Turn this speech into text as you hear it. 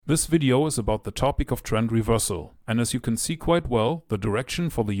This video is about the topic of trend reversal, and as you can see quite well, the direction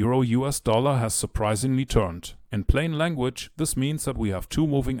for the Euro-US dollar has surprisingly turned. In plain language, this means that we have two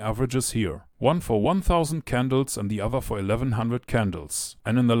moving averages here, one for 1000 candles and the other for 1100 candles.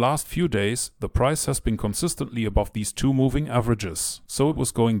 And in the last few days, the price has been consistently above these two moving averages, so it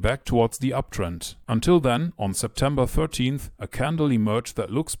was going back towards the uptrend. Until then, on September 13th, a candle emerged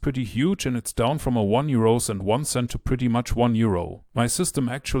that looks pretty huge, and it's down from a 1 euros and 1 cent to pretty much 1 euro. My system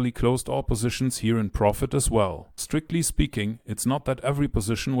actually closed all positions here in profit as well. Strictly speaking, it's not that every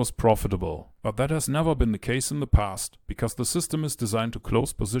position was profitable, but that has never been the case in the past, because the system is designed to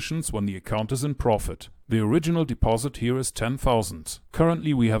close positions when the account is in profit. The original deposit here is 10,000.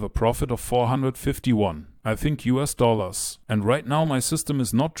 Currently we have a profit of 451, I think US dollars. And right now my system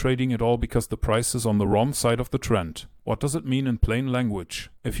is not trading at all because the price is on the wrong side of the trend. What does it mean in plain language?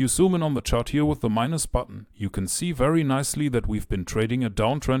 If you zoom in on the chart here with the minus button, you can see very nicely that we've been trading a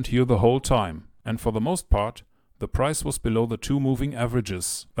downtrend here the whole time. And for the most part, the price was below the two moving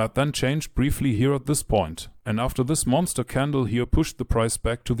averages. That then changed briefly here at this point. And after this monster candle here pushed the price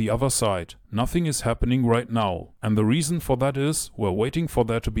back to the other side. Nothing is happening right now. And the reason for that is, we're waiting for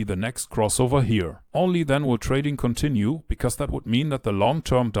there to be the next crossover here. Only then will trading continue, because that would mean that the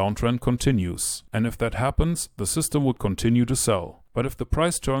long-term downtrend continues. And if that happens, the system would continue to sell. But if the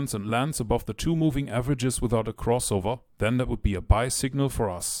price turns and lands above the two moving averages without a crossover, then that would be a buy signal for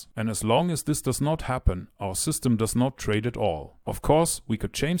us. And as long as this does not happen, our system does not trade at all. Of course, we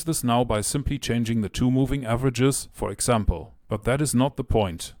could change this now by simply changing the two moving averages, for example. But that is not the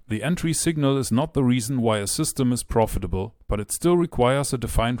point. The entry signal is not the reason why a system is profitable, but it still requires a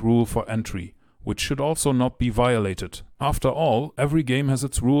defined rule for entry, which should also not be violated. After all, every game has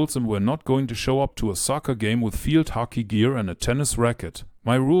its rules, and we're not going to show up to a soccer game with field hockey gear and a tennis racket.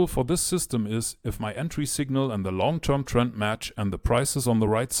 My rule for this system is, if my entry signal and the long-term trend match and the price is on the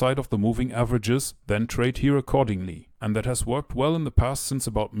right side of the moving averages, then trade here accordingly. And that has worked well in the past since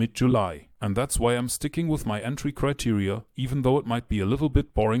about mid-July. And that's why I'm sticking with my entry criteria, even though it might be a little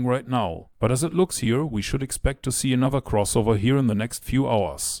bit boring right now. But as it looks here, we should expect to see another crossover here in the next few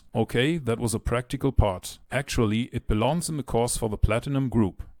hours. Okay, that was a practical part. Actually, it belongs in the course for the Platinum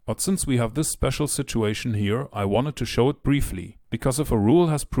Group. But since we have this special situation here, I wanted to show it briefly. Because if a rule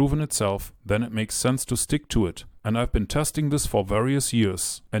has proven itself, then it makes sense to stick to it. And I've been testing this for various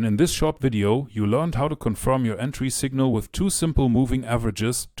years. And in this short video, you learned how to confirm your entry signal with two simple moving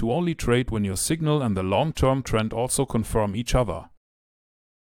averages to only trade when your signal and the long-term trend also confirm each other.